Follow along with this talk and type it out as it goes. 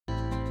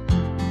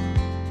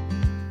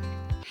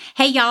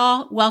Hey,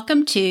 y'all.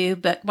 Welcome to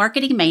Book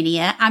Marketing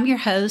Mania. I'm your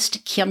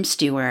host, Kim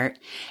Stewart.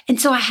 And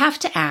so I have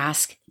to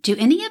ask, do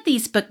any of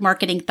these book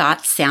marketing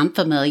thoughts sound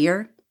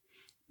familiar?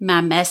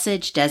 My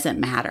message doesn't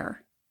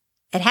matter.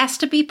 It has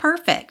to be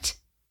perfect.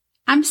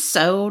 I'm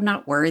so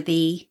not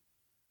worthy.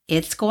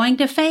 It's going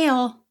to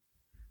fail.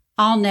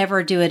 I'll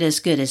never do it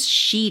as good as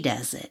she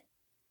does it.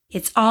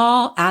 It's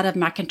all out of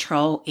my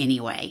control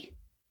anyway.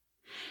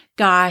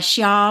 Gosh,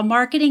 y'all,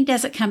 marketing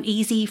doesn't come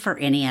easy for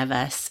any of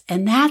us.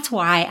 And that's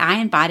why I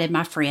invited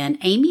my friend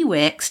Amy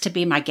Wicks to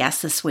be my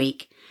guest this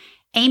week.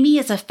 Amy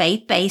is a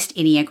faith-based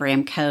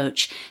Enneagram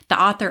coach, the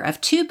author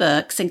of 2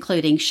 books,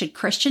 including Should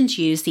Christians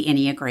Use the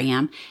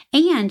Enneagram?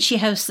 And she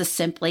hosts the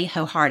Simply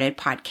Wholehearted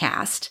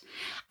podcast.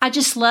 I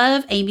just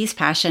love Amy's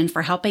passion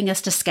for helping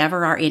us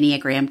discover our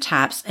Enneagram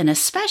types and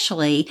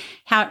especially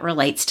how it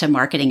relates to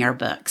marketing our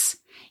books.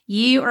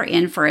 You are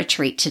in for a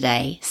treat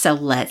today, so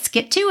let's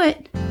get to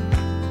it.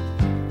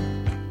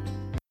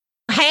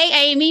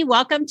 Hey, Amy,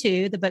 welcome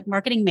to the Book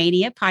Marketing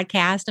Mania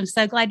podcast. I'm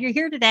so glad you're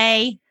here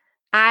today.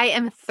 I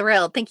am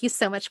thrilled. Thank you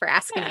so much for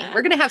asking me.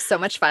 We're going to have so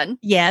much fun.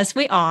 Yes,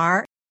 we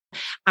are.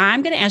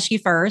 I'm going to ask you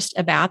first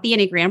about the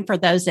Enneagram for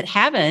those that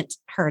haven't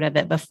heard of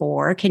it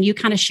before. Can you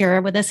kind of share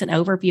with us an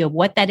overview of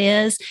what that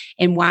is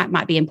and why it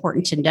might be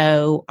important to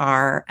know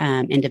our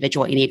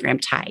individual Enneagram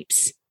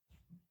types?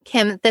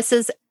 Kim, this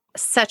is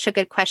such a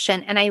good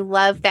question. And I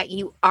love that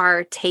you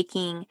are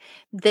taking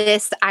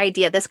this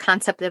idea, this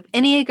concept of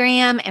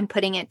Enneagram and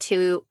putting it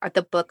to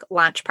the book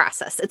launch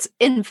process. It's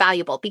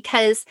invaluable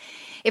because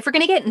if we're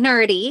going to get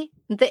nerdy,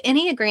 the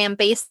Enneagram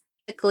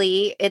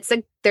basically,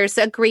 there's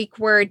a Greek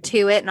word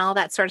to it and all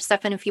that sort of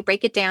stuff. And if you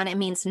break it down, it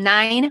means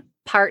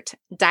 9-part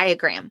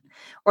diagram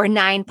or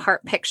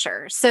 9-part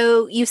picture.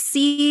 So you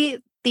see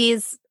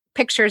these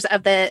pictures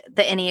of the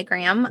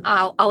Enneagram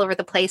all over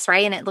the place,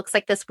 right? And it looks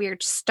like this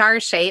weird star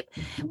shape.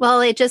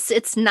 Well,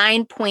 it's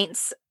 9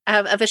 points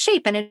of a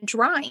shape and a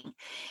drawing.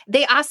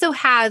 They also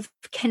have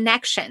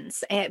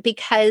connections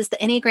because the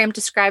Enneagram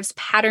describes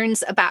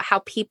patterns about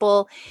how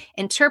people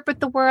interpret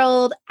the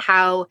world,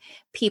 how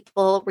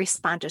people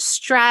respond to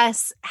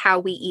stress, how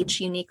we each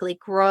uniquely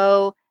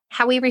grow,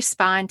 how we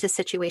respond to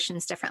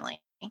situations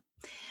differently.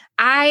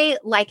 I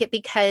like it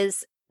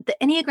because the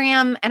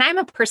Enneagram, and I'm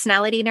a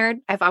personality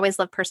nerd. I've always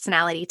loved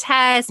personality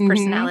tests,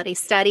 personality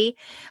study,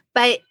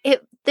 but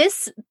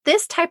this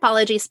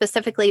typology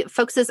specifically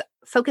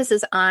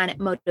focuses on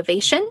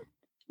motivation,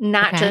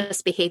 not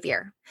just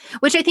behavior,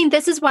 which I think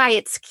this is why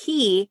it's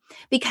key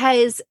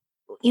because,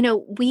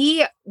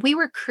 we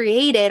were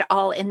created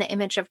all in the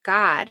image of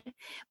God,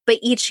 but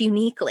each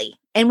uniquely,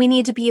 and we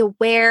need to be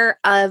aware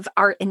of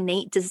our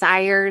innate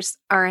desires,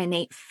 our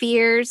innate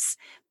fears,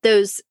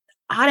 those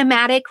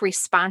automatic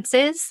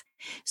responses.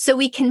 So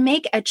we can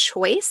make a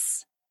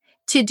choice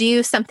to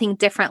do something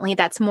differently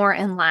that's more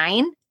in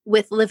line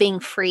with living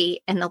free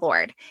in the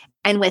Lord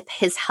and with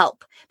His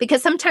help.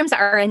 Because sometimes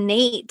our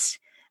innate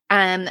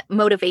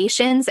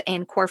motivations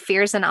and core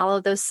fears and all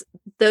of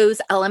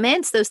those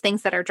elements, those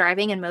things that are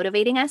driving and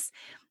motivating us,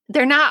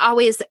 they're not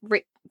always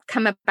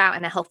come about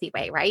in a healthy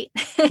way, right?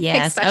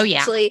 Yes.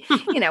 Especially,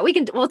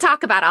 we'll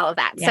talk about all of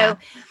that. Yeah. So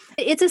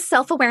it's a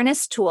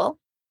self-awareness tool.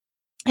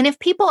 And if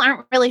people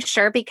aren't really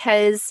sure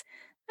because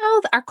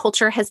our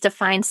culture has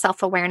defined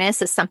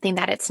self-awareness as something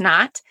that it's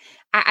not,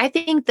 I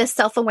think this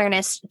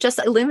self-awareness just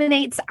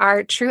illuminates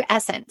our true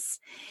essence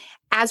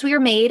as we are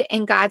made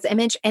in God's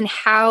image and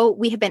how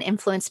we have been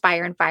influenced by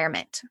our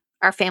environment,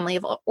 our family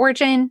of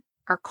origin,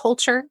 our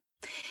culture.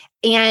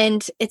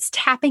 And it's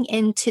tapping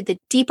into the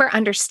deeper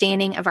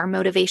understanding of our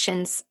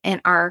motivations and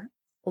our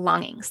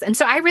longings. And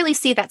so I really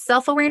see that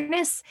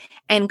self-awareness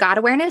and God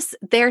awareness,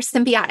 they're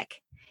symbiotic.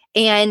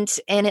 And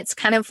it's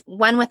kind of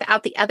one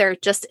without the other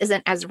just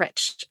isn't as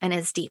rich and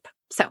as deep.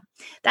 So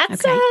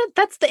that's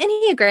the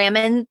Enneagram.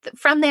 And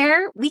from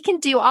there, we can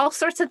do all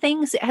sorts of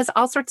things. It has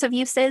all sorts of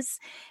uses.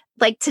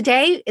 Like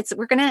today,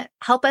 we're going to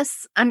help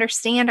us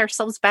understand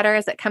ourselves better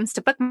as it comes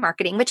to book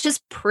marketing, which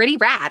is pretty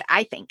rad,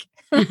 I think.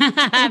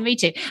 Me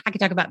too. I could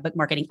talk about book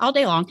marketing all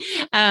day long.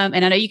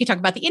 And I know you could talk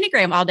about the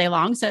Enneagram all day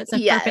long. So it's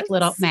a perfect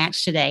little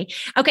match today.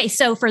 Okay.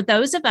 So for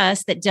those of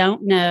us that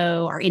don't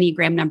know our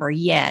Enneagram number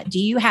yet, do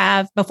you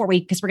have,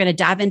 because we're going to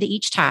dive into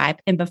each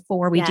type. And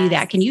before we do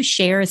that, can you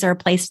share, is there a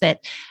place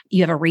that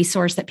you have a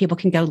resource that people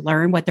can go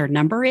learn what their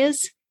number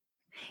is?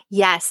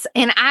 Yes.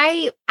 And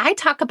I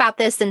talk about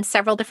this in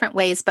several different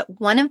ways, but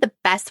one of the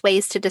best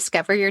ways to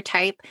discover your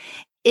type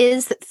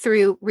is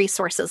through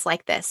resources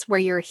like this, where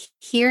you're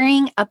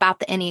hearing about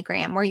the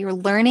Enneagram, where you're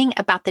learning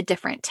about the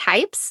different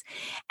types,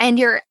 and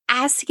you're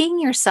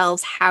asking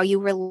yourselves how you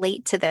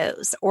relate to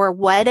those, or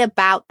what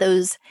about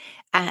those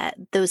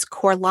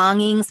core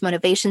longings,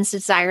 motivations,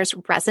 desires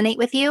resonate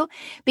with you.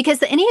 Because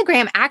the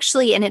Enneagram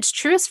actually, in its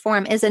truest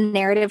form, is a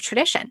narrative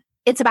tradition.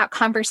 It's about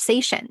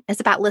conversation.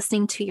 It's about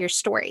listening to your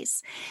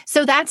stories.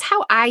 So that's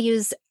how I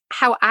use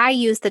how I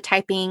use the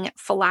typing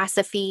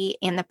philosophy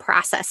and the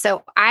process.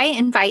 So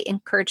I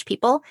encourage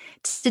people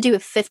to do a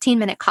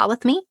 15-minute call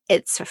with me.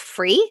 It's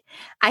free.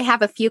 I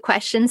have a few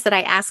questions that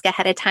I ask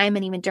ahead of time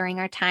and even during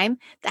our time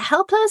that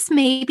help us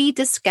maybe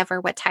discover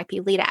what type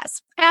you lead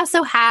as. I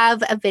also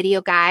have a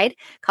video guide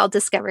called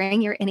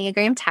Discovering Your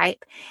Enneagram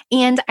Type.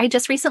 And I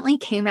just recently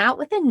came out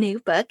with a new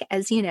book,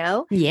 as you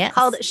know,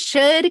 called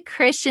Should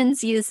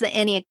Christians Use the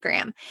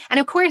Enneagram? And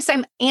of course,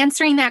 I'm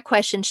answering that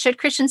question. Should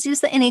Christians use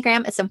the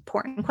Enneagram? It's an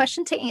important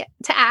question to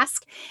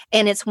ask.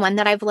 And it's one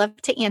that I've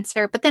loved to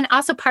answer. But then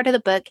also part of the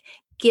book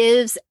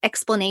gives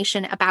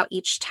explanation about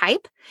each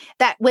type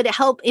that would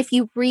help if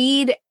you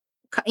read,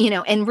 and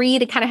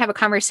kind of have a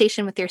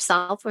conversation with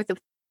yourself or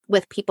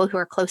with people who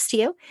are close to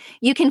you.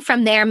 You can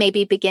from there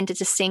maybe begin to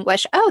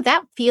distinguish, oh,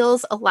 that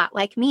feels a lot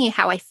like me,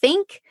 how I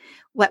think,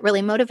 what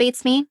really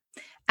motivates me.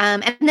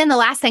 And then the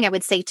last thing I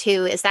would say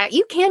too is that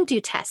you can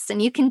do tests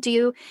and you can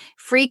do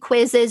free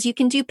quizzes. You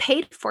can do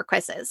paid for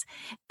quizzes.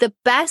 The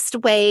best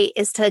way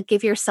is to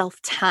give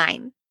yourself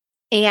time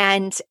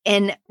and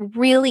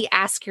really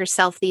ask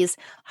yourself these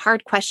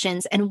hard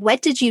questions. And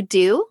what did you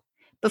do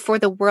before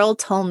the world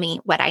told me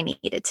what I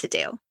needed to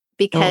do?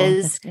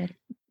 Because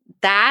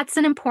that's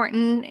an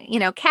important,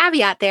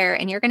 caveat there.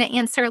 And you're going to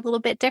answer a little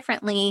bit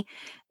differently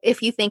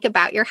if you think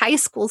about your high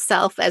school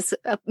self as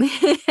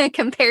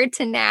compared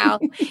to now.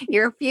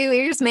 You're a few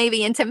years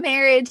maybe into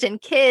marriage and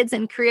kids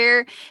and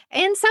career.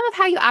 And some of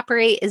how you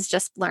operate is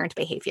just learned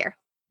behavior.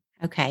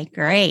 Okay,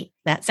 great.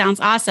 That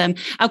sounds awesome.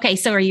 Okay,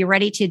 so are you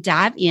ready to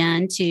dive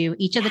into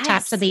each of the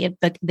types of the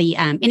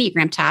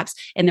Enneagram types?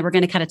 And then we're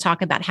going to kind of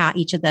talk about how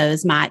each of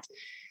those might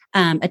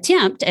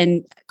attempt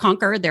and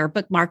conquer their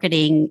book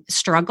marketing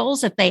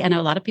struggles. I know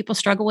a lot of people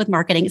struggle with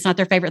marketing. It's not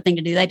their favorite thing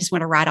to do. They just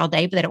want to write all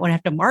day, but they don't want to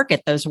have to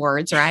market those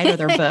words, right? Or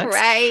their books.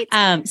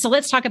 Right. So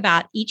let's talk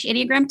about each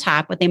Enneagram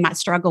type, what they might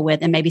struggle with,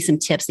 and maybe some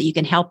tips that you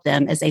can help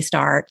them as they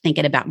start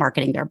thinking about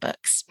marketing their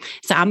books.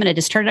 So I'm going to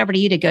just turn it over to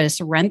you to go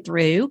to run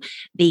through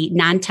the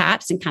 9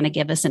 types and kind of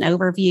give us an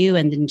overview,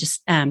 and then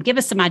just give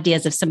us some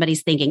ideas if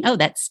somebody's thinking, oh,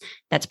 that's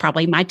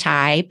probably my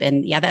type.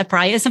 And yeah, that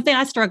probably is something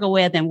I struggle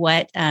with. And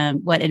what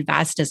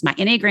advice does my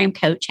Enneagram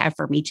coach have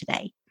for me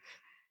today?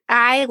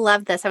 I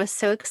love this. I was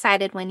so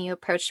excited when you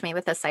approached me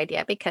with this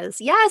idea because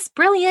yes,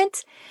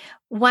 brilliant.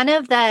 One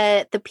of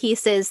the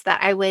pieces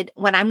that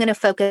what I'm going to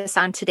focus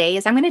on today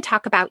is I'm going to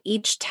talk about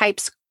each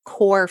type's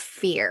core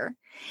fear.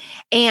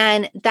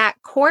 And that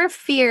core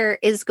fear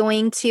is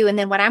going to, and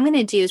then what I'm going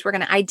to do is we're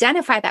going to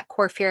identify that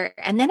core fear.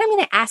 And then I'm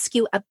going to ask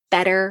you a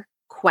better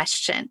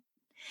question.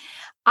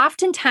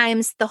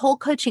 Oftentimes, the whole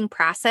coaching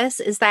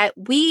process is that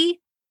we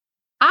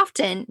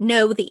often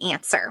know the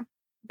answer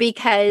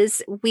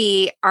because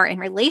we are in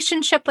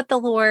relationship with the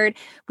Lord.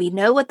 We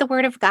know what the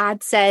Word of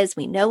God says.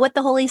 We know what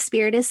the Holy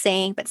Spirit is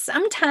saying, but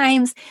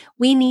sometimes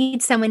we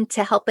need someone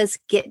to help us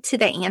get to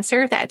the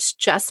answer that's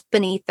just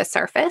beneath the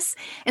surface.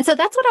 And so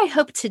that's what I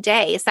hope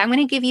today is I'm going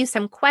to give you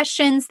some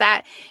questions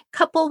that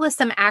couple with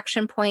some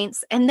action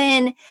points. And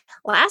then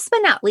last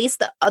but not least,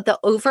 the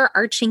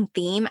overarching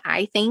theme,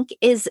 I think,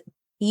 is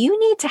you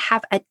need to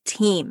have a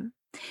team.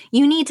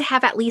 You need to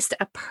have at least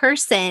a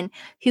person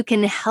who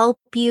can help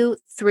you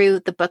through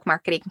the book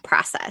marketing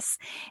process.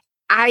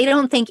 I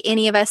don't think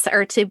any of us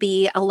are to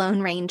be a lone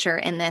ranger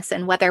in this.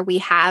 And whether we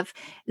have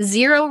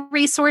 0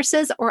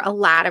 resources or a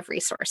lot of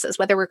resources,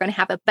 whether we're going to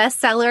have a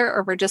bestseller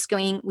or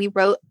we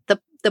wrote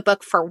the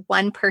book for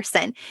one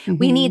person. Mm-hmm.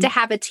 We need to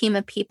have a team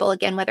of people,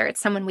 again, whether it's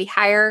someone we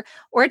hire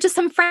or just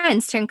some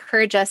friends to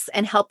encourage us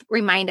and help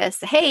remind us,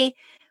 hey,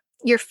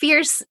 your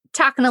fear's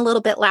talking a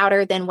little bit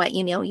louder than what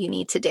you know you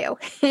need to do.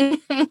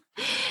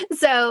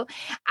 So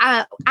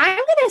I'm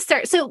going to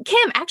start. So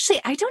Kim,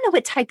 actually, I don't know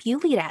what type you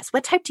lead as.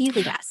 What type do you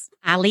lead as?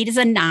 I lead as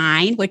a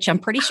 9, which I'm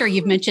pretty sure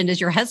you've mentioned as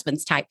your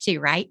husband's type too,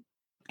 right?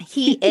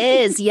 He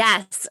is,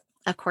 yes.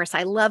 Of course,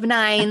 I love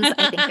 9s.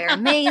 I think they're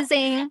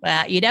amazing.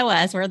 Well, you know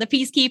us, we're the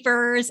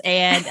peacekeepers,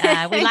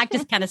 and we like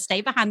to kind of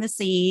stay behind the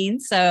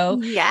scenes. So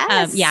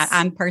yes.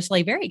 I'm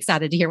personally very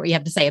excited to hear what you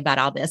have to say about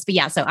all this. But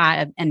yeah, so I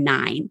am a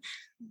 9.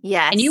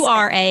 Yes. And you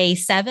are a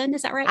 7,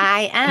 is that right?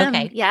 I am.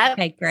 Okay. Yep.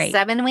 Okay, great.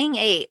 7 wing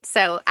 8.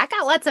 So I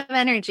got lots of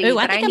energy. Ooh,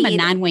 I think I'm a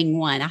 9 wing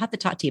 1. I'll have to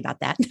talk to you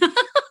about that.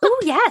 Oh,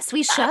 yes,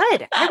 we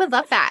should. I would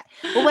love that.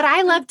 Well, what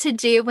I love to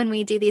do when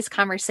we do these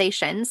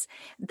conversations,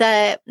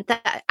 the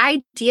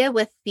idea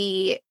with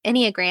the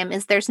Enneagram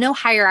is there's no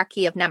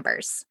hierarchy of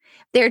numbers.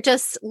 They're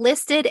just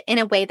listed in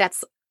a way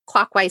that's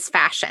clockwise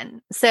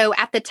fashion. So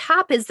at the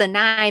top is the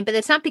 9, but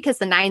it's not because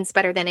the 9's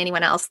better than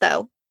anyone else,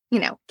 though.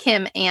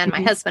 Kim and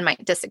my husband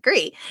might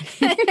disagree.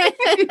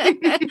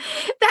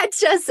 That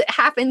just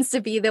happens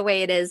to be the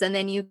way it is. And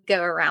then you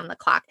go around the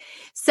clock.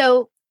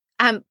 So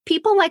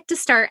people like to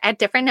start at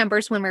different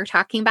numbers when we're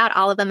talking about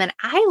all of them. And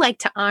I like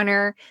to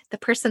honor the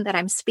person that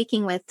I'm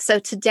speaking with. So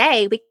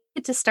today we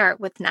get to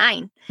start with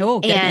 9. Oh,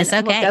 goodness.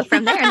 And okay. We'll go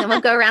from there and then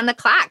we'll go around the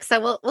clock.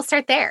 So we'll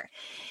start there.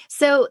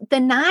 So the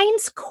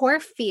 9's core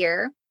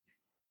fear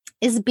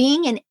is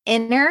being in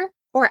inner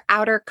or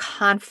outer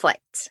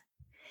conflict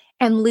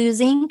and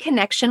losing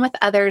connection with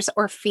others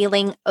or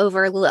feeling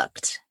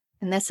overlooked.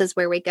 And this is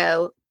where we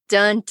go,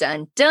 dun,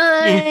 dun,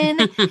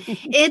 dun.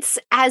 It's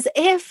as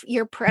if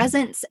your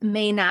presence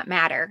may not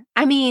matter.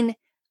 I mean,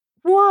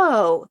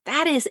 whoa,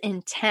 that is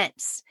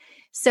intense.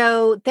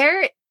 So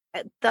the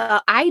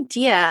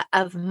idea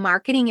of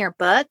marketing your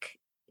book,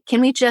 can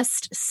we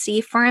just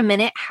see for a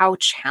minute how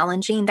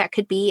challenging that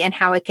could be and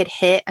how it could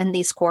hit on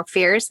these core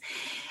fears?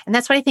 And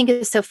that's what I think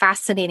is so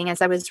fascinating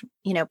as I was,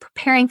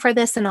 preparing for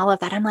this and all of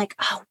that. I'm like,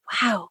 oh,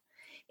 wow.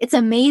 It's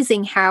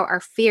amazing how our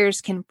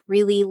fears can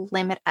really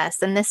limit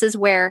us. And this is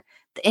where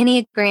the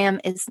Enneagram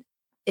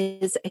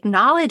is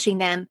acknowledging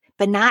them,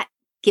 but not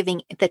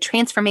giving. The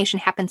transformation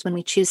happens when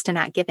we choose to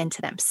not give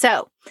into them.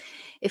 So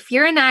if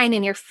you're a 9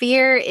 and your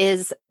fear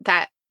is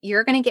that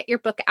you're going to get your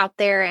book out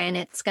there and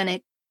it's going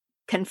to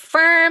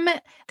confirm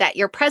that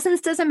your presence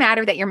doesn't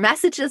matter, that your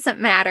message doesn't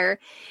matter,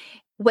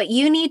 what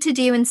you need to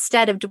do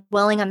instead of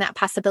dwelling on that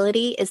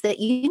possibility is that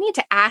you need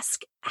to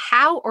ask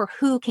how or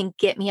who can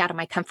get me out of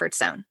my comfort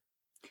zone.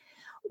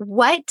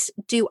 What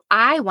do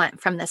I want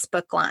from this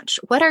book launch?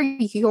 What are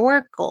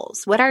your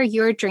goals? What are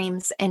your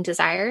dreams and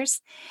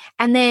desires?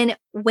 And then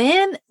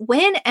when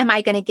am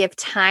I going to give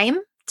time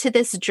to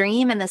this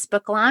dream and this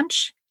book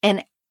launch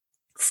and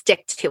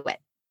stick to it?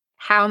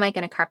 How am I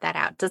going to carve that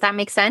out? Does that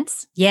make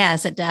sense?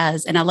 Yes, it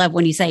does. And I love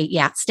when you say,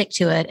 stick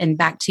to it. And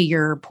back to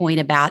your point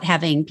about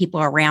having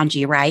people around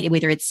you, right?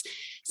 Whether it's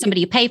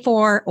somebody you pay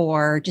for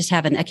or just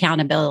have an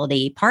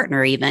accountability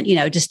partner, even,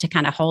 just to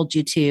kind of hold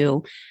you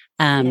to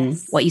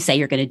what you say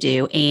you're going to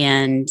do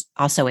and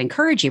also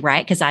encourage you,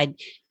 right? Because I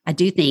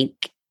do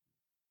think,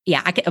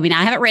 I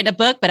haven't read a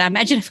book, but I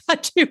imagine if I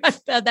do,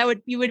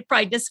 you would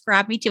probably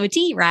describe me to a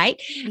T, right?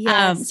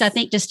 Yes. So I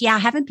think just,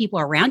 having people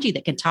around you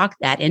that can talk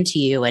that into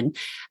you and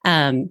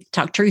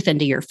talk truth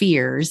into your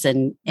fears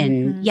and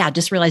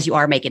just realize you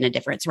are making a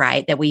difference,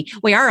 right? That we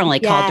are only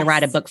called to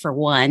write a book for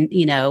one,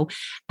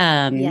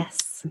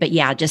 Yes. But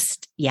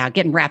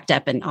getting wrapped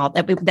up in all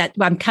that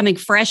I'm coming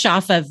fresh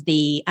off of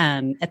the,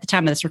 at the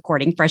time of this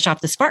recording, fresh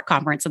off the Spark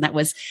conference. And that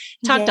was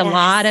talked a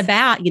lot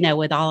about,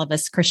 with all of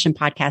us Christian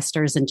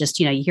podcasters and just,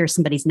 you hear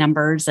somebody's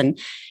numbers and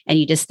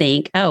you just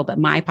think, oh, but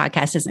my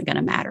podcast isn't going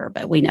to matter,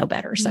 but we know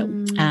better. So,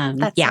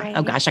 right.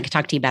 Oh gosh, I could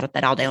talk to you about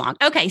that all day long.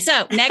 Okay.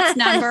 So next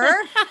number.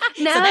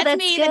 No, so that's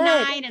me, good. the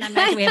 9. And I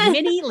imagine we have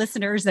many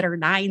listeners that are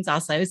 9s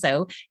also.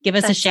 So give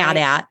us a shout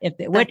out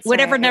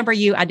whatever number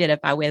you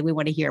identify with, we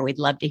want to hear. We'd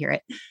love to hear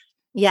it.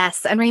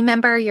 Yes. And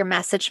remember, your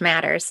message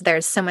matters.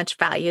 There's so much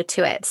value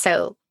to it.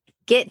 So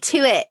get to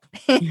it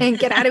and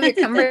get out of your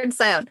comfort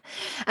zone.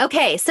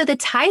 Okay. So the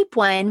type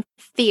 1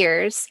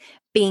 fears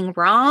being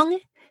wrong,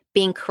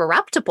 being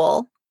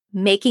corruptible,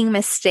 making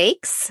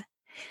mistakes,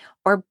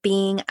 or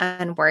being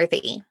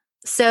unworthy.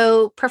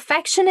 So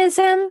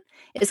perfectionism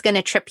is going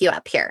to trip you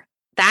up here.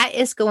 That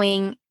is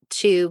going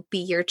to be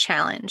your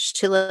challenge,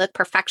 to look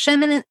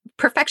perfectionism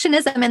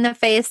in the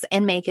face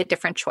and make a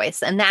different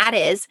choice. And that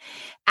is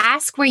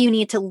ask where you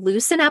need to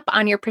loosen up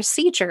on your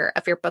procedure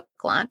of your book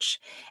launch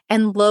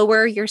and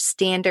lower your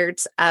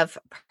standards of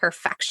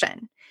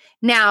perfection.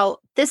 Now,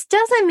 this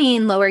doesn't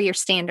mean lower your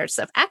standards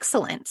of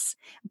excellence,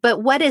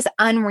 but what is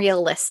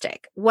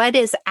unrealistic? What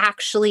is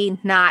actually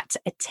not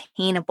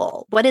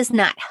attainable? What is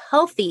not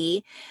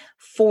healthy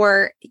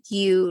for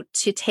you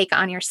to take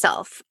on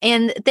yourself?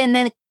 And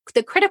then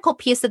the critical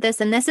piece of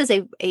this, and this is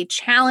a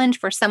challenge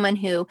for someone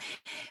who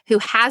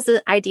has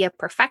the idea of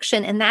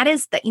perfection, and that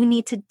is that you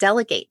need to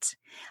delegate.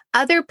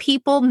 Other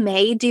people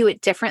may do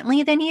it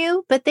differently than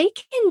you, but they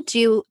can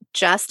do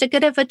just as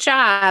good of a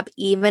job,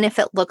 even if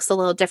it looks a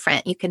little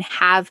different. You can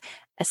have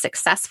a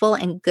successful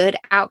and good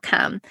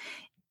outcome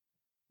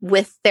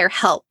with their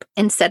help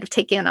instead of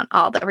taking on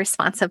all the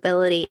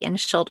responsibility and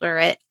shoulder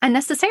it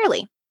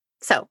unnecessarily.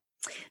 So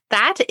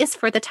that is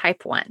for the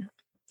type 1.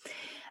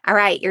 All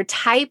right, your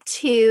type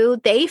 2,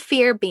 they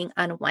fear being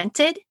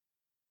unwanted,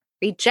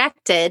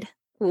 rejected.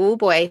 Oh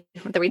boy,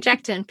 the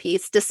rejected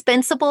piece,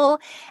 dispensable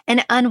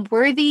and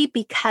unworthy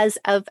because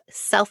of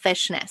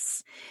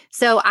selfishness.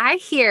 So I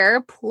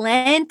hear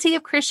plenty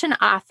of Christian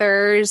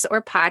authors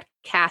or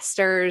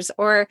podcasters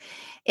or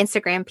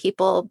Instagram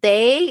people,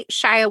 they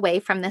shy away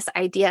from this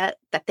idea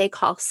that they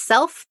call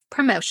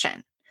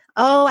self-promotion.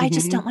 Oh, I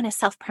just don't want to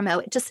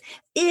self-promote.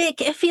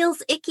 It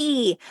feels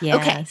icky. Yes.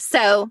 Okay,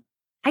 so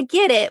I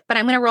get it, but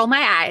I'm going to roll my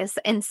eyes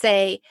and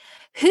say,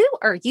 who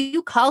are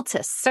you called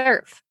to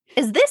serve?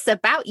 Is this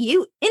about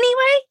you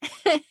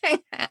anyway?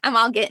 I'm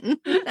all getting.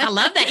 I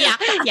love that.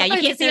 Yeah.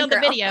 You can't see on the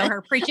video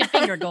her preaching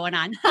finger going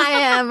on. I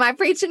am my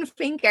preaching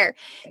finger.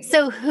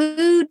 So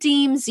who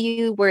deems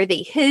you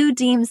worthy? Who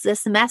deems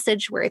this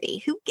message worthy?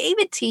 Who gave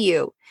it to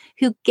you?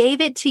 Who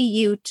gave it to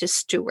you to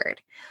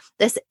steward?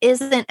 This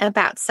isn't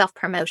about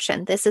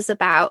self-promotion. This is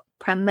about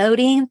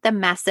promoting the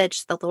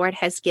message the Lord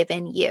has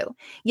given you.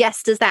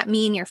 Yes, does that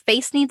mean your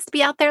face needs to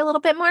be out there a little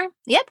bit more?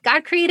 Yep,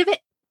 God created it.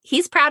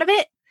 He's proud of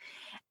it.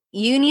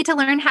 You need to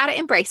learn how to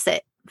embrace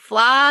it,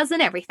 flaws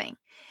and everything.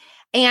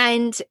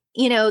 And,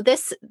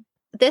 this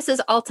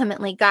is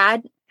ultimately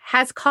God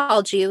has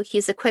called you,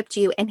 He's equipped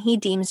you, and He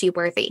deems you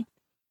worthy.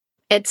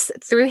 It's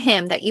through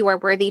him that you are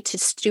worthy to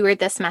steward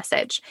this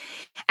message.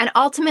 And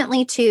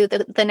ultimately, too,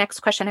 the next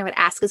question I would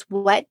ask is,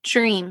 what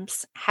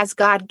dreams has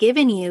God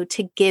given you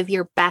to give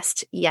your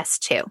best yes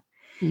to?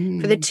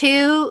 For the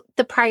two,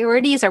 the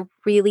priorities are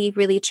really,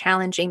 really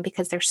challenging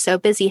because they're so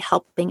busy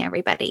helping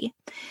everybody.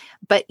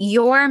 But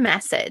your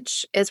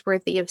message is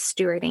worthy of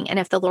stewarding. And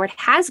if the Lord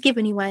has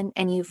given you one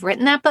and you've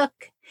written that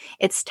book,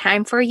 it's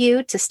time for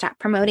you to stop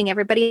promoting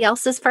everybody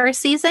else's first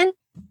season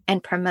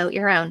and promote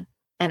your own.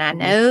 And I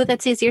know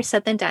that's easier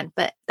said than done,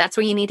 but that's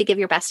where you need to give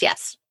your best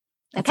yes.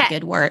 That's a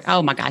good word.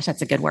 Oh my gosh,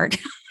 that's a good word.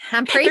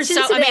 I'm preaching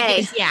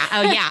today. Yeah.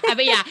 Oh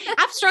yeah.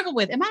 I've struggled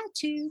with, am I a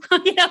two?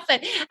 But yeah,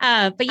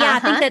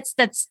 I think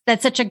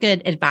that's such a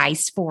good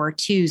advice for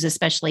twos,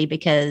 especially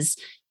because,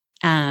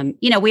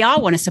 we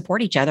all want to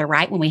support each other,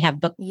 right? When we have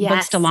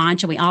books to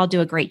launch, and we all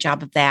do a great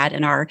job of that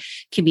in our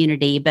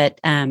community. But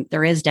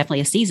there is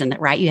definitely a season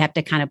that, right, you have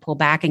to kind of pull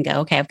back and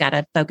go, okay, I've got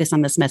to focus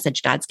on this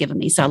message God's given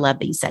me. So I love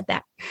that you said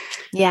that.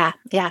 Yeah.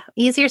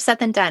 Easier said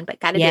than done, but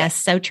got to do it. Yes,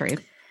 so true.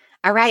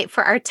 All right.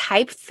 For our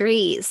type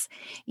 3s,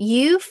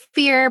 you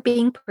fear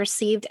being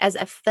perceived as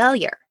a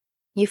failure.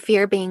 You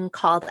fear being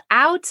called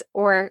out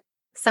or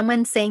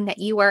someone saying that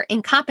you are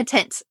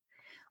incompetent,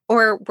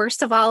 or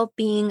worst of all,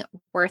 being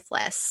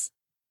worthless.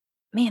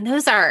 Man,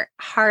 those are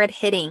hard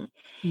hitting.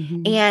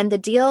 Mm-hmm. And the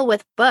deal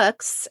with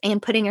books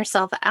and putting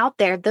yourself out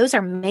there, those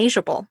are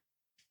measurable.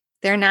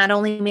 They're not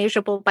only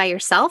measurable by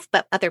yourself,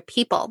 but other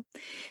people.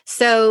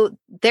 So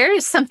there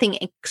is something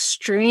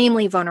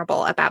extremely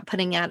vulnerable about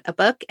putting out a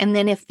book. And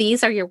then if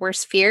these are your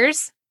worst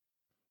fears,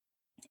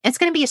 it's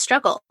going to be a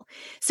struggle.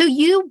 So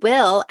you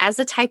will, as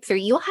a type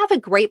 3, you'll have a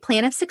great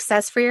plan of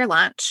success for your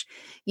launch.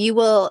 You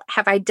will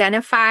have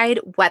identified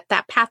what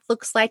that path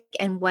looks like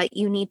and what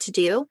you need to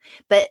do.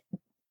 But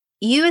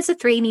you as a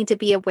 3 need to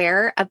be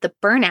aware of the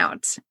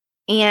burnout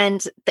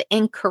and the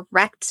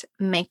incorrect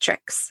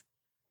matrix.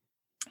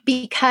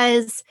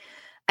 Because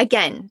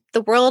again,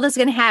 the world is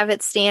going to have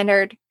its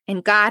standard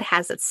and God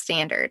has its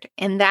standard.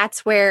 And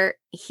that's where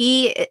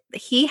he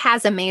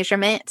has a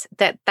measurement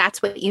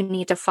that's what you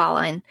need to fall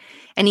in.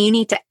 And you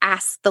need to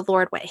ask the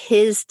Lord what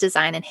his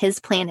design and his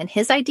plan and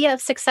his idea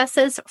of success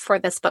is for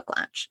this book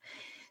launch.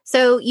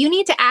 So you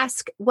need to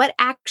ask what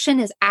action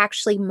is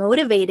actually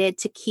motivated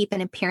to keep an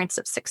appearance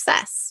of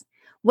success.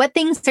 What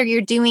things are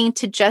you doing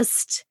to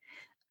just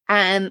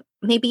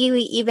maybe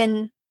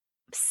even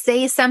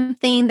say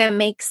something that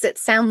makes it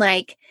sound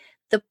like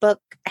the book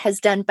has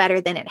done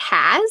better than it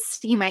has.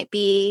 You might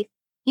be,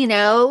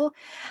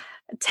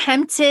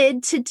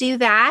 tempted to do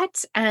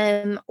that,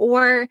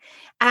 or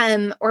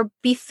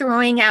be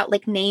throwing out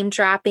like name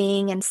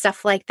dropping and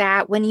stuff like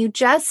that when you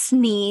just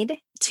need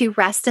to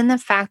rest in the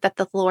fact that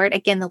the Lord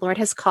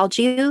has called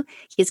you.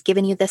 He's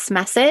given you this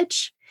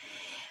message.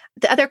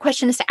 The other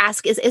question is to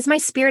ask is my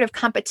spirit of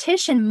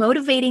competition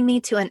motivating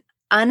me to an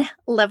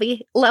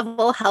unhealthy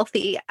level of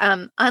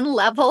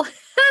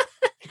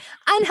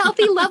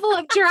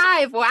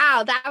drive?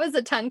 Wow, that was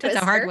a tongue twister.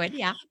 That's a hard one.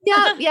 Yeah.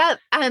 Yeah.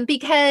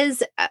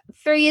 Because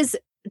 3s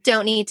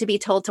don't need to be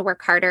told to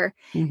work harder.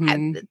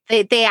 Mm-hmm.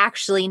 They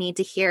actually need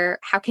to hear,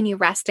 how can you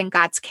rest in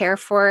God's care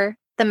for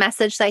the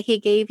message that he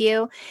gave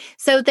you?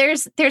 So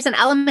there's an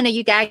element of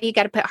you got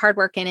to put hard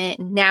work in it.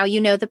 And now you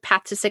know the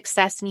path to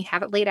success and you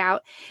have it laid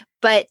out.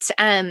 But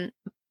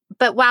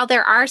while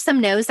there are some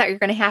no's that you're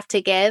going to have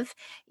to give,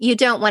 you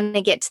don't want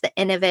to get to the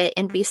end of it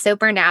and be so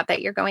burned out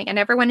that you're going, I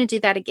never want to do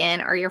that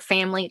again, or your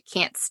family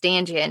can't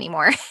stand you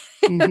anymore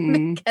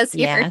because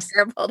you're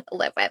terrible to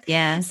live with.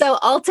 Yes. So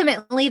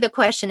ultimately, the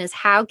question is,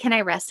 how can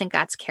I rest in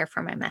God's care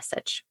for my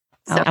message?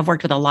 So, I've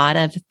worked with a lot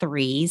of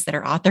 3s that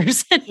are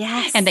authors.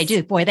 Yes. And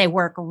they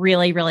work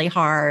really, really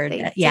hard.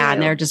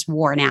 And they're just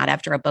worn out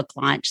after a book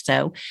launch.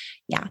 So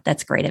yeah,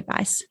 that's great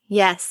advice.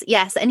 Yes.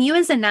 And you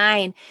as a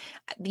 9,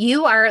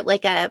 you are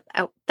like that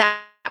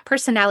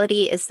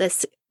personality is the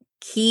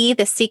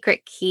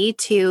secret key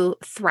to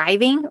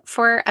thriving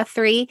for a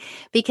 3,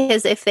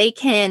 because if they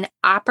can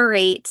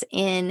operate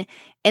in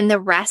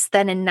the rest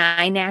that a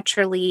 9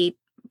 naturally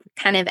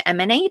kind of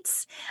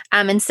emanates,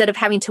 instead of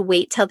having to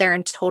wait till they're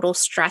in total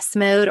stress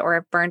mode or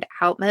a burned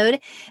out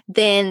mode,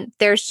 then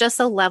there's just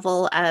a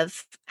level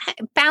of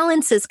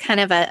balance is kind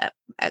of a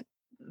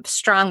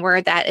strong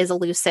word that is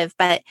elusive,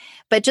 but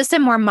just a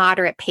more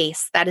moderate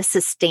pace that is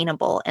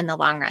sustainable in the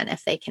long run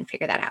if they can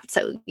figure that out.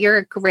 So you're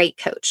a great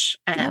coach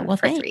for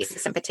thanks.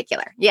 3s in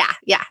particular. Yeah,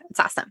 it's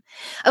awesome.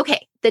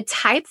 Okay, the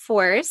type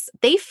 4s,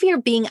 they fear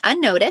being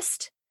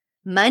unnoticed,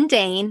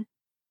 mundane,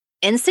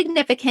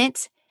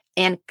 insignificant,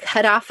 and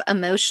cut off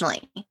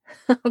emotionally.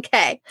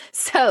 Okay,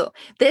 so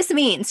this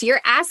means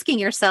you're asking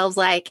yourselves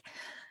like,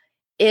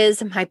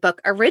 is my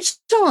book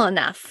original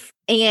enough?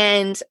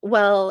 And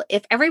well,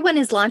 if everyone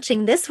is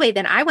launching this way,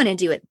 then I want to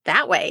do it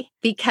that way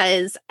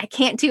because I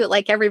can't do it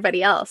like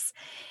everybody else,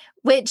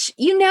 which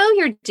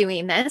you're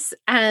doing this.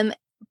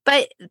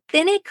 But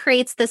then it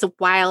creates this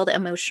wild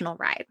emotional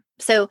ride.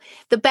 So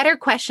the better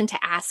question to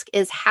ask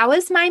is, how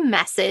is my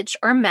message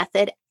or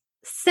method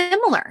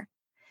similar?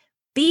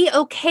 Be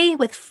okay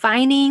with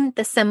finding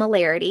the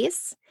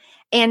similarities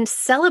and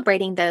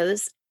celebrating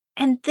those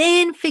And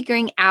then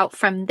figuring out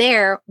from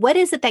there, what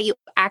is it that you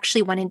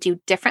actually want to do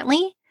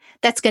differently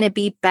that's going to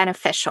be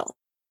beneficial?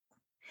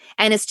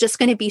 And it's just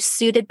going to be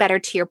suited better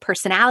to your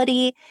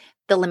personality,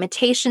 the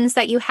limitations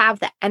that you have,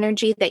 the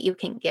energy that you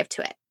can give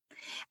to it.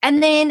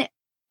 And then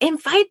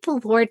invite the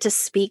Lord to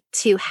speak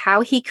to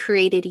how He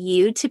created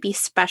you to be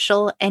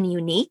special and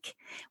unique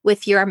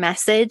with your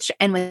message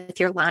and with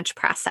your launch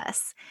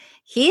process.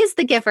 He is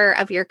the giver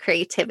of your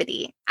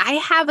creativity. I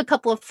have a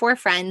couple of 4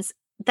 friends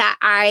that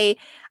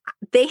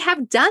they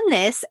have done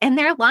this, and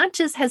their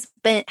launches have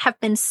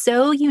been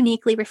so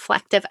uniquely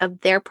reflective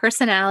of their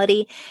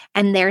personality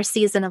and their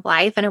season of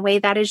life in a way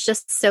that is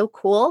just so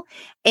cool.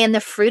 And the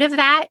fruit of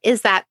that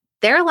is that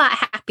they're a lot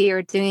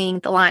happier doing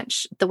the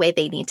launch the way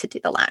they need to do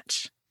the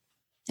launch.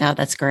 Oh,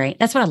 that's great.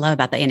 That's what I love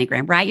about the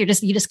Enneagram, right? You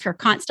just are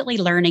constantly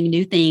learning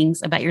new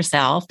things about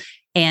yourself.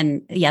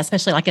 And yeah,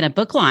 especially like in a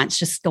book launch,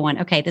 just going,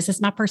 okay, this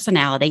is my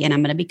personality and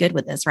I'm going to be good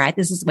with this, right?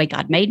 This is the way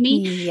God made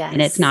me. Yes.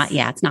 And it's not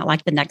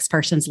like the next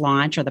person's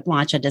launch or the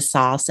launch I just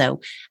saw.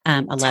 So I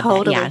love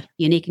Totally. that. Yeah.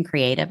 Unique and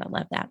creative. I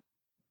love that.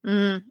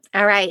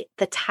 All right.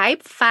 The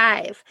type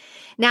 5.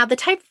 Now, the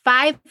type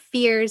 5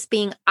 fears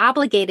being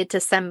obligated to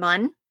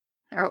someone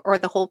or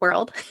the whole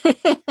world,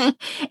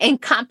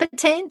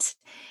 incompetent.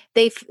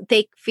 They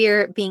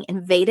fear being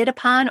invaded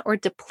upon or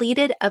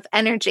depleted of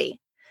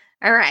energy.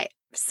 All right.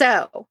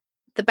 So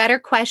the better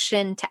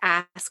question to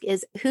ask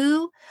is,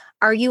 who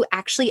are you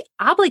actually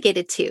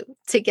obligated to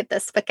get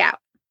this book out?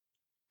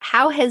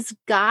 How has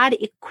God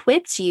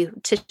equipped you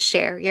to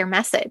share your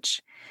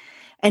message?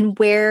 And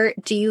where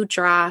do you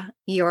draw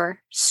your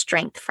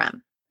strength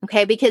from?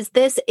 Okay, because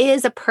this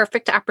is a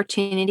perfect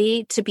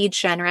opportunity to be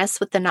generous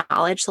with the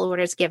knowledge the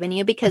Lord has given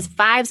you, because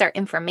 5s are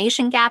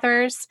information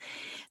gatherers,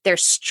 they're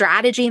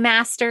strategy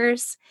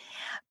masters.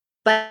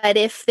 But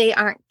if they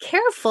aren't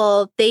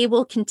careful, they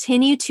will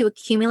continue to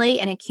accumulate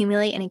and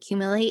accumulate and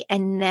accumulate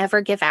and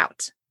never give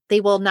out. They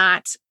will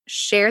not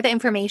share the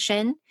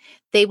information.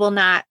 They will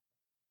not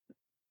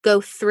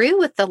go through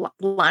with the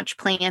launch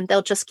plan.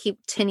 They'll just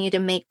continue to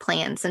make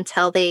plans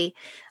until they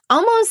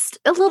almost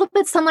a little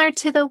bit similar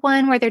to the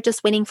one where they're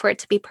just waiting for it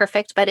to be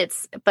perfect, but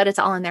it's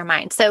all in their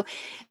mind. So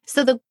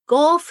the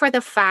goal for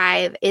the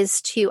 5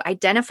 is to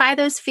identify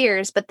those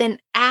fears, but then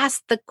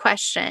ask the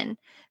question,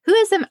 who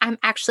is I'm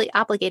actually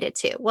obligated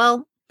to?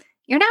 Well,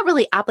 you're not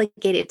really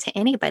obligated to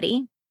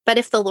anybody. But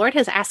if the Lord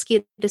has asked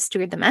you to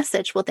steward the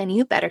message, well, then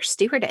you better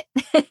steward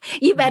it.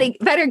 You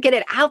better get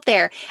it out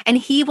there, and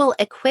He will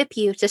equip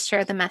you to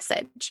share the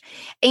message.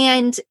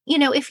 And,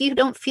 if you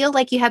don't feel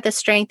like you have the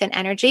strength and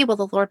energy, well,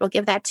 the Lord will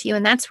give that to you.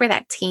 And that's where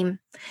that team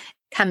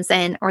comes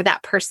in, or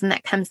that person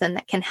that comes in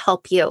that can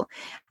help you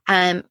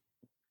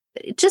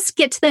just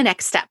get to the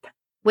next step,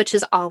 which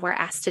is all we're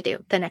asked to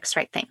do, the next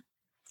right thing.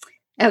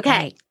 Okay.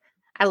 Right.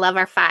 I love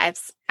our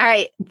 5s. All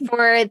right.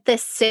 For the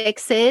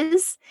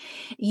 6s,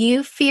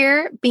 you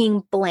fear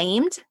being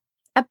blamed,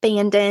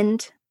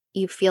 abandoned.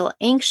 You feel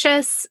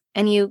anxious,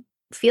 and you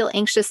feel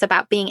anxious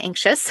about being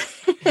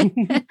anxious.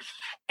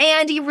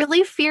 And you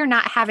really fear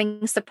not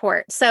having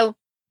support. So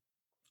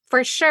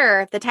for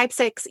sure, the type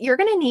 6, you're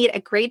going to need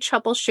a great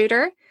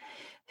troubleshooter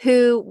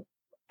who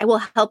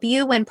will help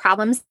you when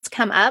problems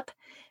come up,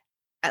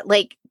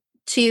 like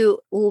to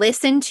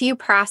listen to you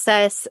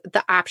process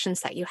the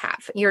options that you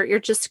have. You're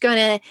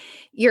gonna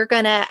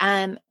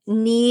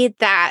need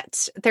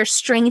that. There's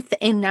strength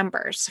in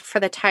numbers for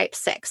the type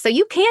 6. So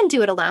you can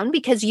do it alone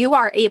because you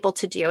are able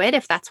to do it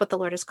if that's what the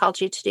Lord has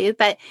called you to do,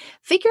 but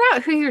figure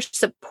out who your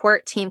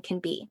support team can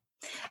be.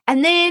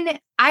 And then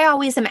I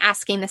always am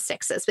asking the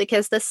 6s,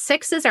 because the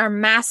 6s are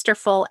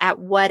masterful at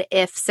what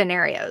if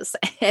scenarios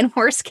and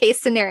worst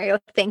case scenario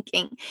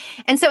thinking.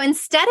 And so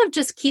instead of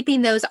just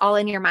keeping those all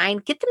in your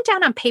mind, get them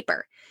down on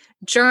paper,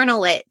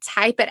 journal it,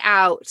 type it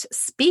out,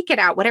 speak it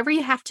out, whatever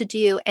you have to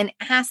do, and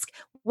ask,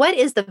 what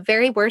is the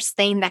very worst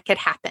thing that could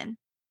happen?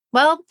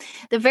 Well,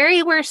 the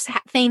very worst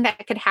thing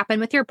that could happen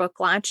with your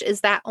book launch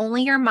is that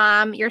only your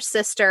mom, your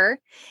sister,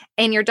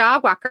 and your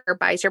dog walker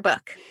buys your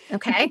book.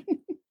 Okay.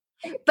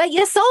 But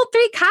you sold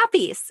 3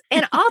 copies,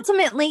 and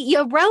ultimately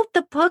you wrote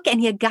the book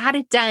and you got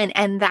it done.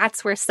 And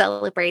that's worth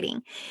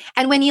celebrating.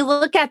 And when you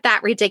look at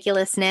that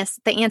ridiculousness,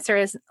 the answer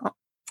is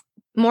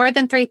more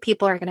than 3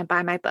 people are going to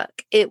buy my book.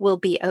 It will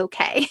be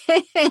okay.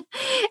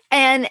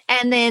 And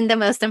then the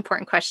most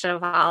important question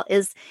of all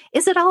is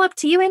it all up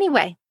to you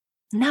anyway?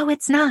 No,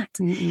 it's not.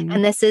 Mm-mm.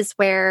 And this is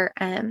where,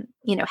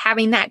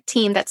 having that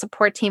team, that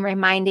support team,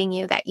 reminding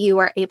you that you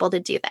are able to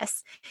do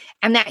this,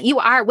 and that you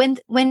are,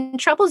 when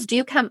troubles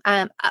do come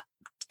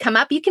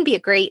up, you can be a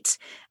great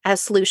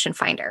solution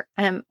finder,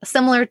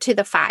 similar to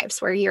the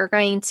 5s, where you're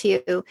going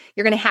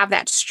to have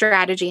that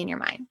strategy in your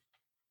mind.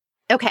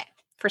 Okay.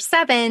 For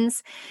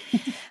 7s,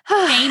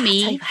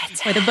 Amy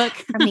with the book.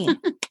 For me.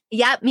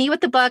 Yep, me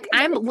with the book.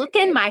 I'm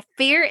looking my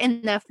fear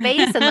in the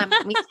face, and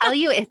let me tell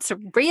you, it's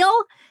real.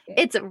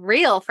 It's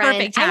real, friend.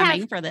 Perfect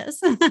timing for this.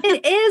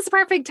 It is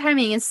perfect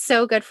timing. It's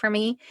so good for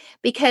me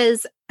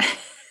because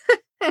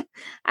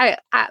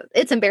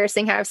it's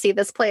embarrassing how I've seen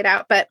this played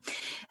out. But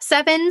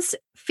 7s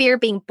fear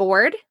being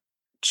bored,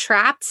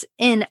 trapped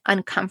in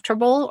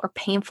uncomfortable or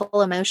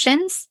painful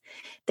emotions.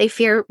 They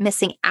fear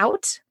missing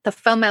out. The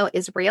FOMO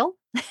is real.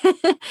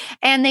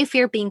 And they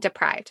fear being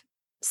deprived.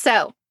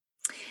 So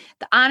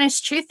the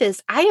honest truth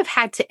is I have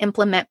had to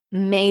implement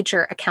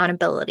major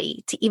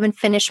accountability to even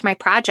finish my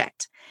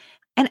project.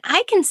 And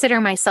I consider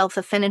myself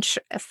a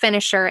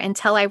finisher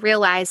until I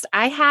realized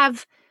I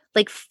have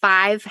like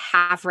 5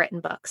 half-written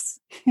books.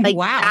 Like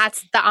Wow.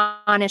 That's the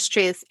honest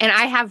truth. And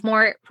I have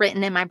more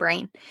written in my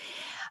brain.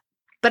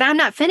 But I'm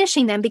not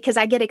finishing them because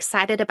I get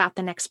excited about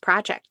the next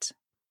project.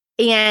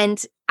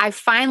 And I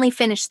finally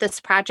finished this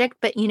project,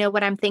 but you know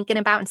what I'm thinking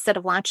about instead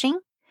of launching?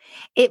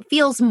 It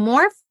feels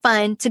more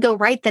fun to go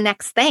write the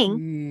next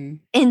thing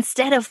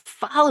instead of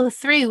follow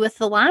through with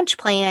the launch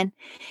plan,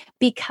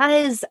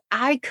 because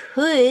I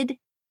could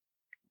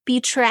be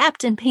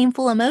trapped in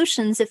painful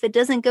emotions if it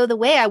doesn't go the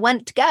way I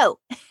want it to go.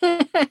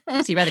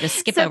 So you'd rather just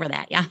skip over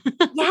that. Yeah.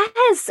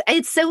 Yes.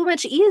 It's so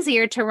much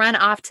easier to run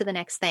off to the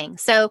next thing.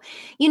 So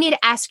you need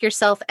to ask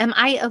yourself, am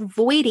I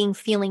avoiding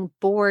feeling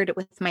bored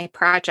with my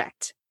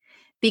project?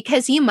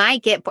 Because you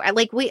might get bored.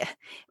 Like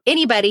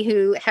anybody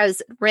who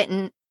has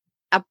written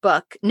a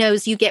book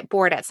knows you get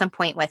bored at some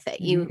point with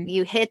it.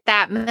 You hit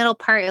that middle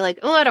part. You're like,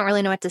 oh, I don't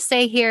really know what to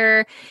say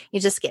here. You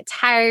just get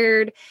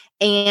tired,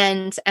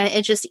 and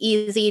it's just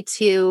easy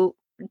to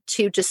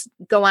just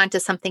go on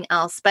to something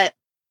else. But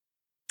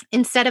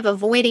instead of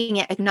avoiding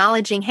it,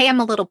 acknowledging, hey,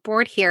 I'm a little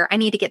bored here. I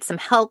need to get some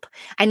help.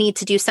 I need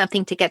to do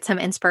something to get some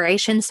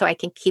inspiration so I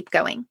can keep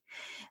going.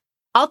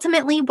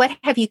 Ultimately, what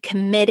have you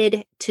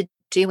committed to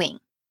doing?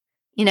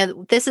 You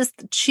know, this is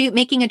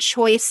making a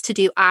choice to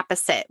do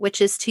opposite, which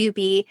is to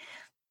be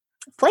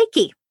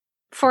flaky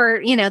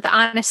for, the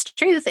honest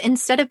truth.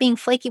 Instead of being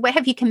flaky, what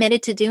have you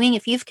committed to doing?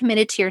 If you've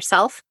committed to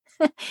yourself,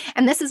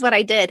 and this is what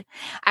I did.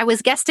 I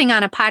was guesting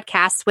on a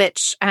podcast,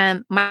 which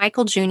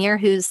Michael Jr.,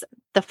 who's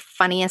the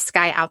funniest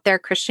guy out there,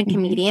 Christian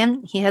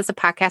comedian, he has a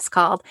podcast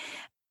called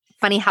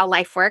Funny How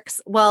Life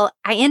Works. Well,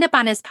 I ended up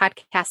on his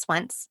podcast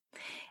once.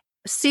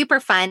 Super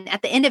fun.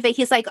 At the end of it,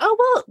 he's like, oh,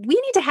 well, we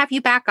need to have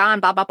you back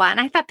on, blah, blah, blah.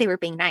 And I thought they were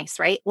being nice,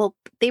 right? Well,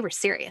 they were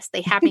serious.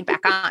 They had me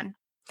back on.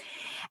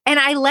 And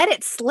I let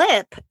it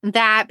slip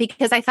that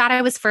because I thought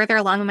I was further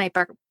along in my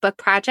book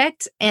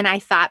project, and I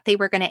thought they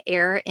were going to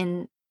air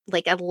in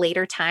like a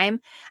later time.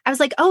 I was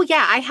like, oh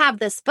yeah, I have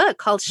this book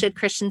called Should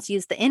Christians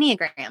Use the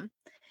Enneagram?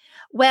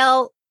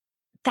 Well,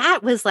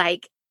 that was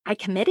like, I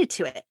committed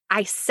to it.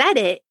 I said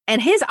it,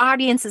 and his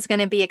audience is going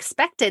to be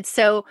expected.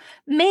 So,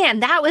 man,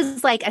 that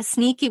was like a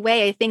sneaky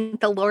way. I think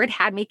the Lord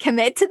had me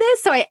commit to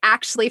this. So I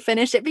actually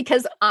finished it,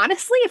 because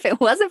honestly, if it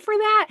wasn't for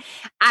that,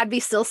 I'd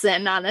be still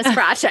sitting on this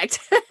project.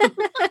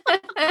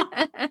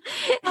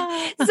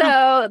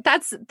 So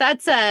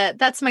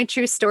that's my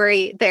true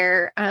story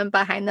there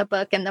behind the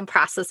book and the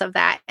process of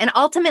that. And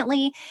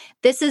ultimately,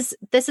 this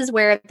is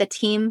where the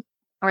team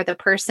or the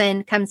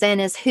person comes in,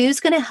 is who's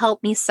going to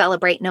help me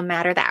celebrate no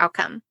matter the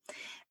outcome.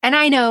 And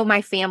I know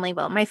my family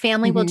will. My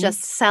family will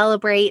just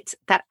celebrate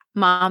that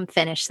mom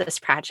finished this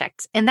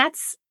project. And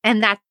that's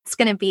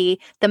going to be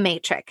the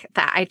matrix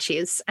that I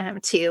choose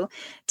to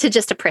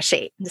just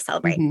appreciate and to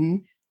celebrate.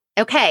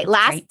 Okay,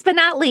 last but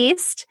not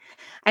least,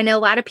 I know a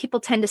lot of people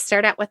tend to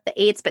start out with the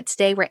 8s, but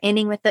today we're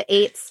ending with the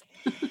 8s.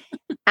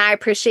 I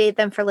appreciate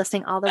them for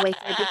listening all the way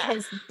through,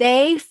 because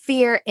they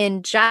fear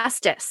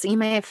injustice. You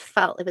may have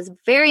felt it was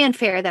very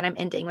unfair that I'm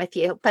ending with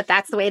you, but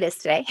that's the way it is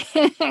today.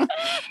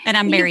 And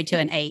I'm married to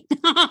an 8.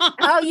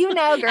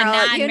 Oh, girl. And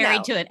I'm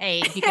married to an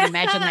 8. You can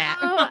imagine that.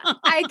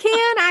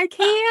 I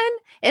can.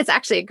 It's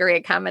actually a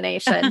great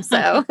combination.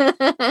 So,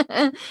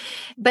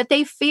 but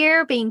they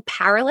fear being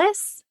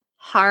powerless,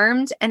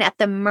 harmed, and at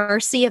the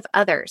mercy of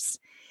others,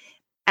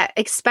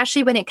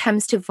 especially when it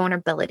comes to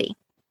vulnerability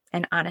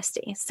and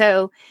honesty.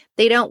 So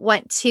they don't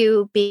want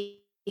to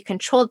be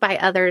controlled by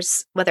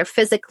others, whether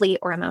physically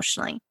or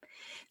emotionally.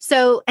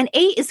 So an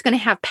 8 is going to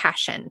have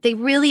passion. They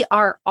really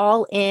are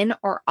all in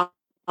or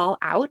all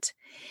out,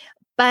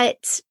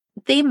 but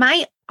they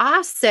might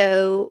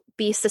also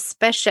be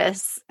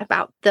suspicious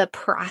about the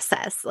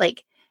process.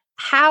 Like,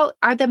 how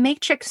are the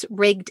matrix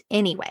rigged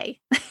anyway?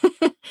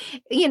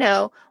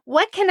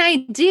 What can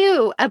I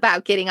do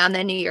about getting on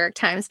the New York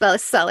Times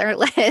bestseller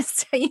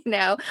list,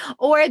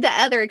 or the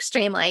other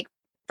extreme, like,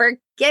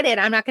 forget it.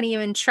 I'm not going to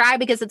even try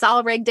because it's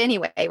all rigged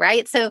anyway,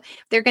 right? So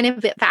they're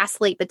going to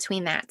vacillate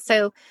between that.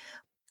 So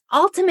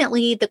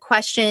ultimately, the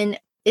question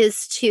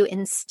is to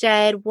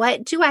instead,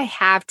 what do I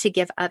have to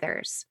give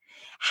others?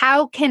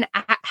 How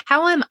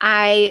am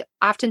I,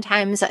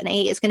 oftentimes an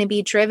 8 is going to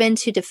be driven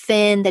to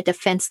defend the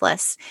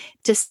defenseless,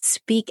 to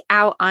speak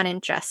out on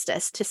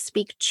injustice, to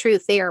speak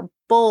truth. They are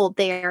bold,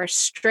 they are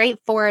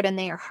straightforward, and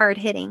they are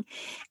hard-hitting.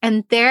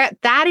 And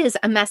that is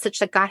a message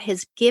that God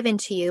has given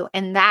to you,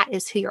 and that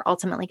is who you're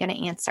ultimately going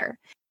to answer.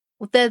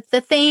 The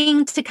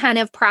thing to kind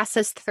of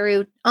process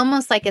through,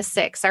 almost like a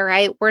 6, all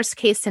right? Worst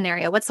case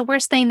scenario. What's the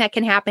worst thing that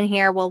can happen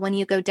here? Well, when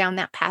you go down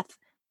that path,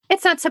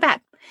 it's not so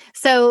bad.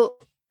 So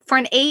for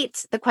an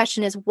 8, the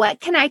question is, what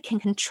can I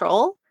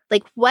control?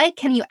 Like, what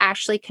can you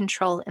actually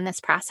control in this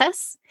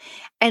process?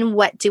 And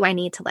what do I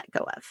need to let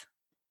go of?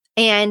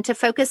 and to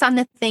focus on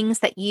the things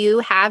that you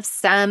have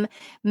some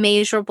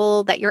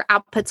measurable, that your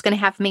output's going to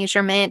have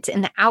measurement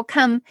in the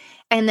outcome,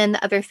 and then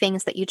the other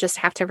things that you just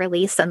have to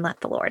release and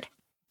let the Lord.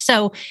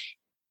 So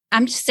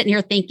I'm just sitting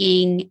here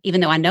thinking, even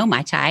though I know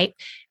my type,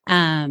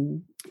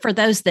 for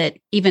those that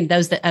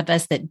of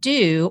us that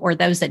do, or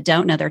those that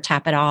don't know their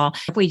type at all,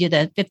 if we do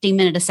the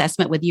 15-minute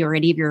assessment with you or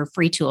any of your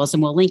free tools,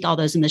 and we'll link all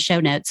those in the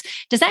show notes,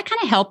 does that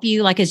kind of help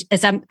you? Like,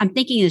 as I'm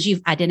thinking, as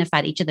you've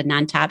identified each of the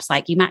 9 types,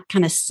 like you might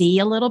kind of see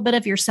a little bit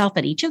of yourself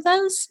in each of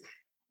those?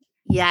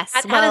 Yes.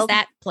 How does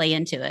that play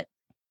into it?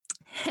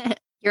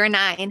 You're a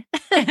 9.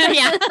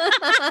 Yeah.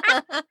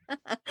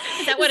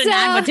 Is that what a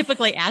 9 would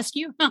typically ask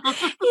you?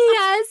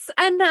 Yes,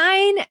 a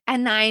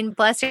 9,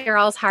 bless your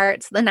all's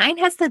hearts. The 9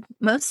 has the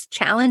most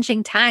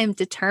challenging time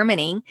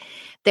determining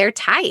their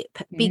type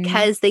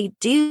because they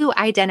do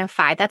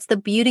identify. That's the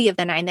beauty of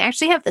the 9. They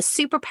actually have the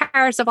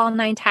superpowers of all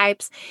 9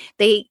 types.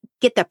 They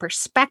get the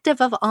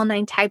perspective of all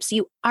 9 types.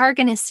 You are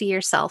going to see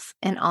yourself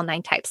in all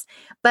 9 types.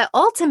 But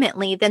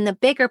ultimately, then the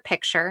bigger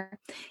picture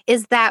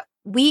is that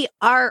we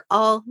are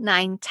all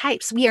 9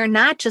 types. We are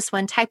not just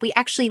one type. We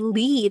actually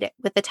lead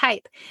with the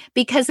type,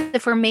 because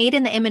if we're made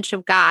in the image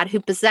of God,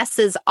 who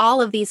possesses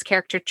all of these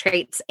character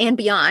traits and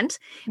beyond,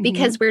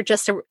 because we're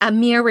just a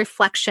mere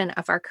reflection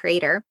of our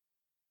Creator,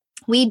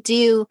 we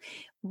do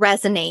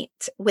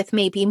resonate with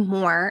maybe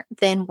more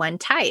than one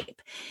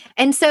type.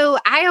 And so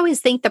I always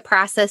think the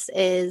process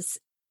is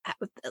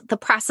the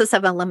process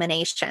of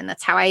elimination.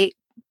 That's how I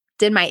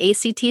did my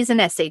ACTs and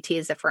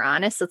SATs. If we're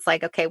honest, it's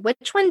like, okay,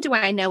 which one do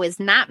I know is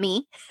not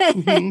me?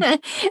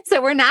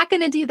 So we're not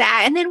going to do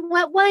that. And then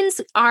what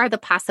ones are the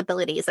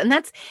possibilities? And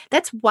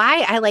that's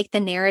why I like the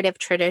narrative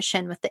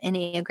tradition with the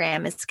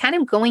Enneagram. It's kind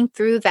of going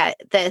through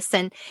this.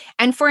 And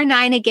for a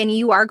 9, again,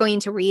 you are going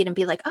to read and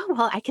be like, oh,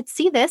 well, I could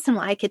see this, and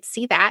well, I could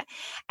see that.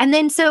 And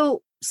then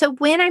so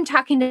when I'm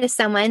talking to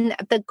someone,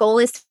 the goal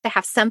is to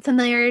have some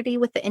familiarity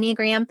with the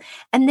Enneagram.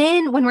 And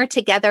then when we're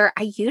together,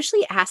 I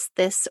usually ask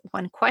this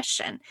one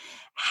question: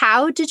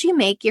 how did you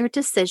make your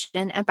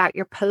decision about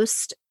your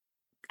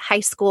post-high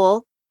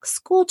school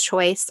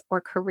choice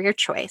or career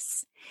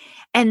choice?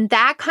 And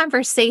that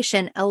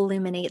conversation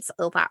illuminates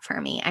a lot for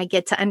me. I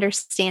get to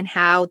understand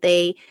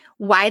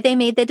why they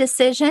made the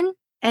decision,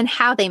 and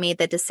how they made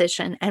the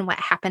decision, and what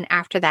happened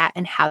after that,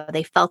 and how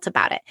they felt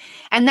about it.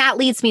 And that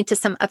leads me to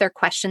some other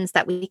questions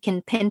that we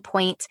can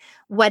pinpoint.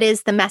 What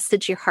is the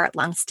message your heart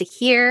longs to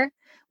hear?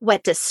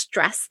 What does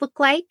stress look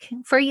like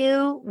for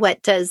you?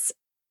 What does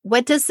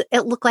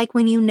it look like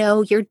when you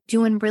know you're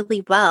doing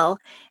really well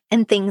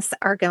and things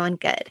are going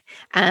good?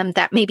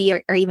 That maybe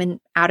are even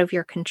out of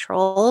your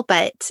control,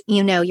 but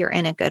you know you're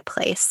in a good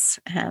place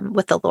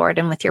with the Lord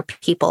and with your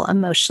people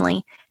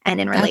emotionally and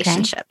in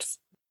relationships.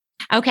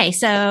 Okay,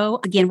 so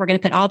again, we're going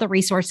to put all the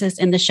resources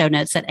in the show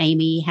notes that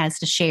Amy has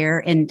to share.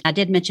 And I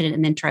did mention it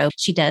in the intro.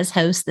 She does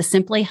host the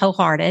Simply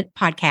Wholehearted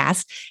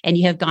podcast, and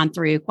you have gone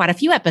through quite a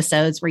few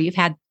episodes where you've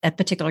had a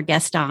particular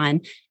guest on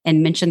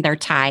and mentioned their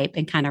type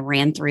and kind of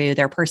ran through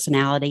their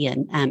personality,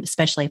 and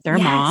especially if they're a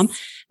mom,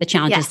 the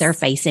challenges they're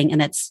facing. And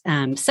that's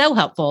so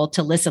helpful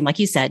to listen, like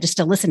you said, just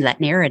to listen to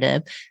that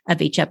narrative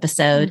of each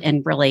episode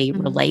and really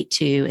relate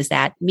to, is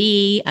that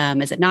me?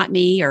 Is it not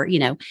me? Or,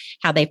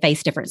 how they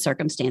face different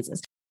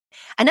circumstances.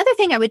 Another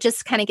thing I would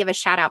just kind of give a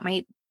shout out,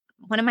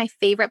 one of my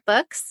favorite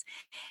books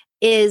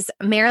is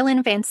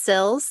Marilyn Van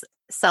Sil's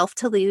Self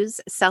to Lose,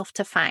 Self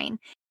to Find.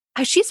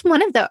 She's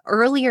one of the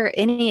earlier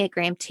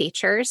Enneagram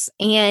teachers,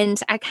 and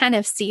I kind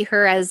of see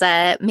her as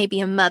maybe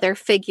a mother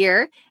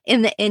figure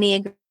in the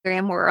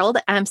Enneagram world,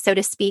 so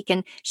to speak.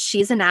 And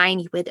she's a 9.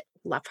 You would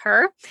love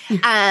her.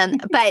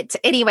 But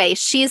anyway,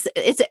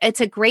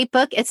 it's a great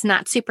book. It's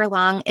not super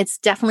long. It's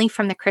definitely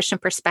from the Christian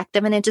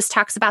perspective. And it just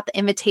talks about the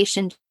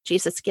invitation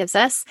Jesus gives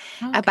us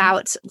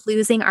about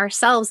losing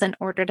ourselves in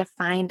order to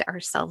find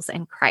ourselves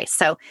in Christ.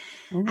 So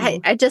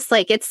I just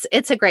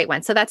it's a great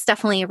one. So that's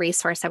definitely a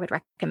resource I would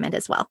recommend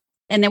as well.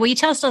 And then will you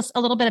tell us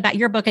a little bit about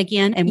your book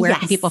again, and where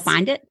can people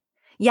find it?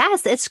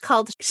 Yes, it's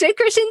called Should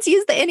Christians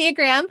Use the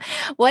Enneagram?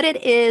 What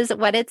it is,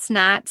 what it's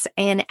not,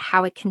 and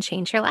how it can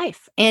change your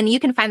life. And you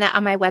can find that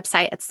on my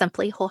website at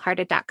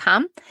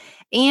simplywholehearted.com.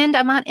 And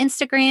I'm on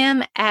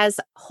Instagram as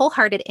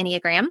Wholehearted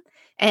Enneagram.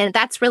 And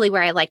that's really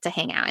where I like to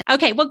hang out.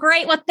 Okay, well,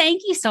 great. Well,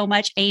 thank you so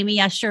much, Amy.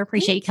 I sure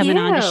appreciate you coming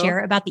on to share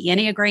about the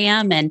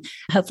Enneagram. And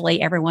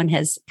hopefully everyone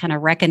has kind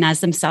of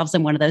recognized themselves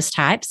in one of those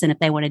types. And if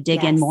they want to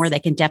dig in more, they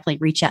can definitely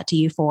reach out to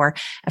you for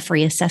a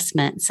free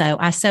assessment. So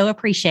I so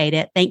appreciate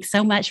it. Thanks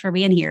so much for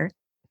being here.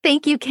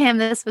 Thank you, Kim.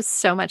 This was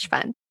so much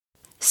fun.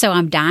 So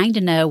I'm dying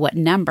to know what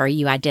number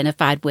you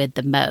identified with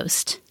the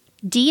most.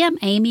 DM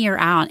Amy or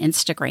I on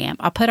Instagram.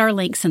 I'll put our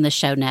links in the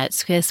show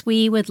notes because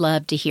we would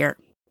love to hear.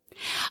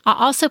 I'll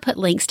also put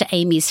links to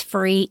Amy's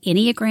free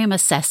Enneagram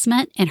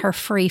assessment and her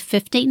free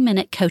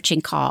 15-minute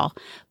coaching call,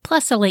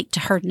 plus a link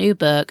to her new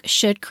book,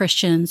 Should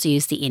Christians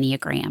Use the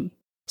Enneagram?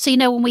 So,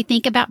 when we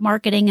think about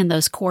marketing and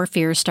those core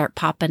fears start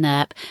popping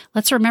up,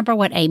 let's remember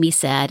what Amy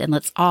said, and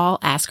let's all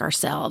ask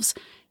ourselves,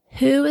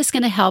 who is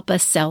going to help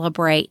us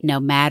celebrate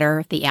no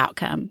matter the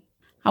outcome?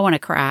 I want to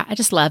cry. I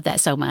just love that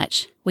so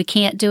much. We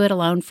can't do it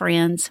alone,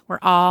 friends. We're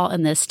all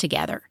in this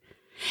together.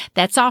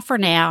 That's all for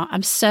now.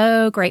 I'm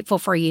so grateful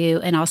for you,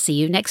 and I'll see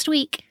you next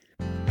week.